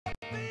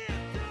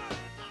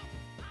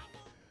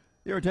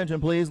Your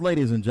attention, please,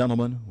 ladies and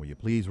gentlemen. Will you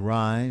please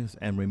rise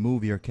and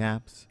remove your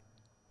caps?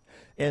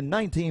 In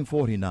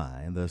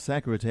 1949, the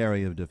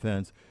Secretary of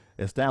Defense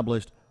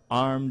established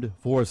Armed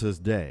Forces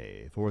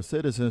Day for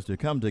citizens to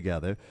come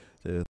together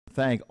to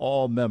thank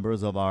all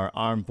members of our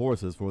armed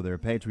forces for their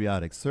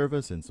patriotic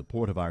service in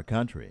support of our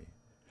country.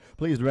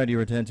 Please direct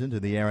your attention to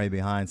the area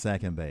behind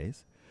second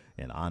base.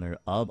 In honor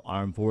of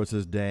Armed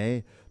Forces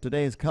Day,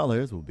 today's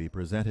colors will be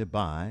presented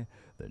by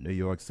the New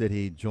York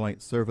City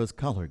Joint Service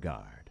Color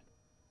Guard.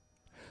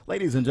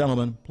 Ladies and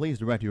gentlemen, please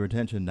direct your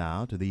attention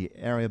now to the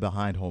area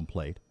behind home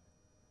plate.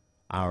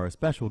 Our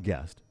special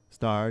guest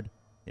starred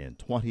in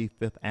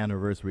 25th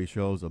anniversary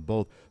shows of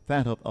both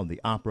Phantom of the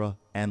Opera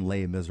and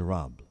Les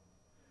Miserables,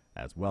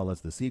 as well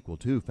as the sequel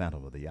to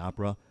Phantom of the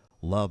Opera,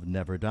 Love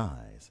Never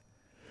Dies.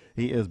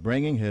 He is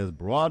bringing his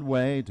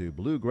Broadway to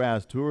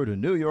Bluegrass tour to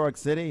New York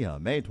City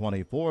on May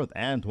 24th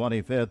and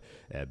 25th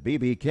at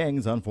B.B.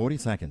 King's on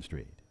 42nd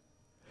Street.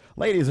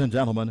 Ladies and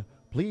gentlemen,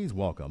 please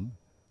welcome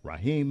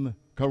Ramin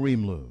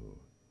Karimloo.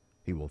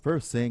 He will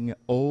first sing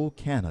 "O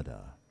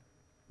Canada."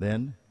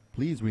 Then,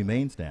 please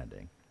remain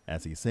standing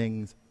as he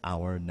sings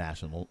our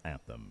national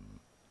anthem.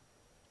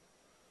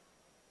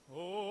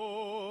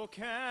 O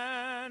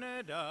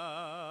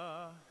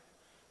Canada,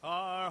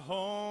 our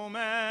home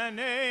and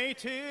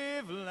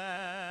native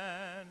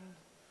land,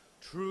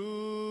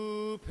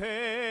 true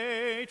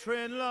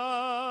patriot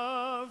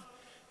love,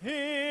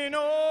 in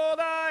all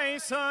thy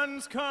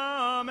sons'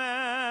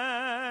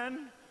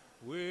 command,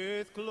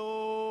 with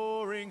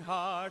glorying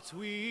hearts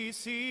we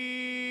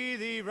see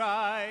thee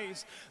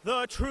rise,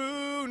 the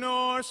true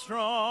North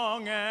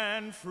strong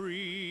and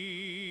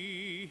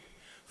free.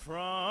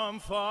 From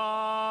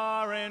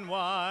far and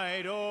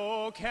wide,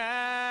 O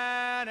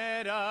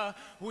Canada,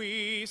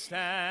 we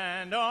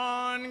stand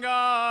on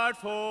guard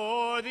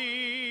for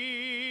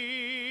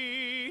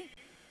thee.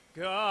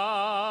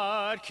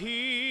 God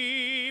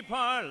keep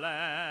our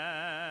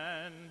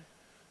land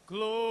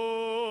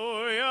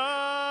glorious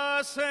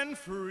and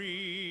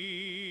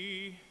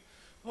free.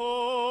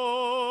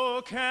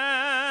 O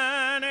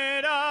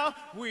Canada,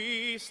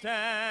 we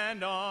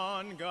stand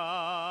on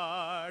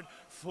guard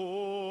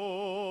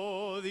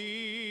for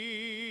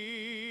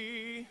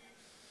thee.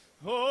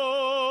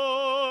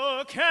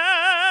 O Canada,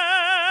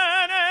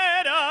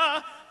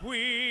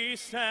 we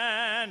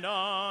stand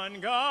on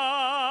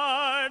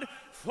guard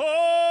for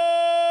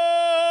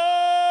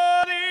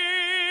thee.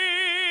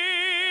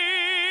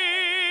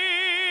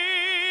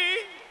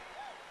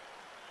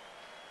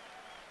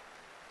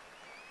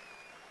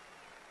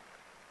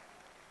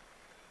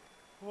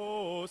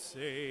 Oh,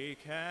 say,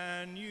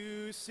 can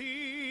you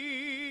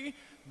see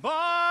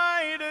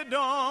by the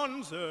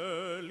dawn's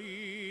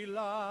early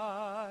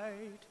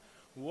light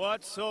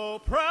what so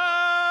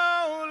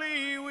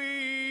proudly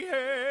we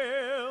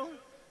hail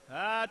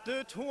at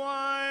the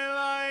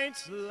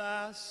twilight's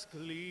last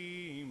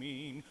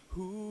gleaming,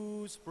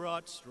 whose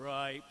broad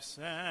stripes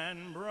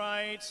and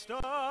bright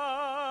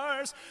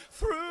stars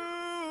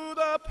through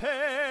the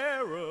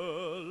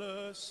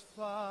perilous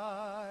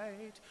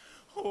fight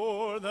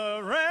o'er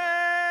the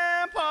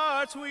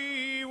ramparts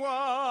we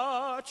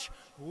watch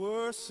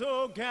were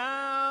so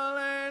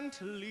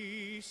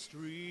gallantly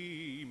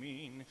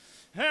streaming,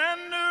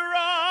 and the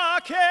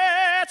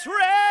rocket's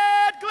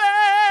red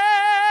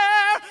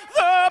glare,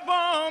 the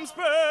bombs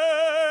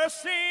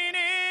bursting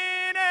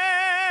in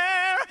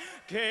air,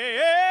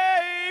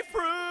 gave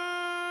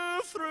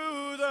proof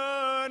through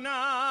the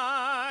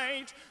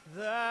night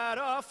that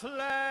our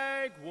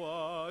flag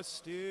was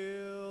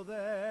still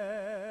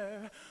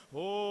there.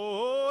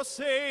 Oh,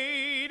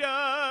 say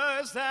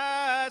does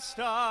that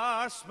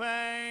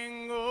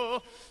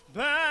star-spangled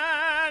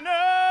banner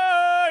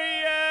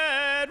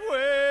yet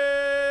wave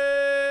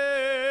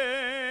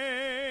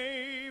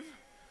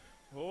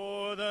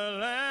o'er the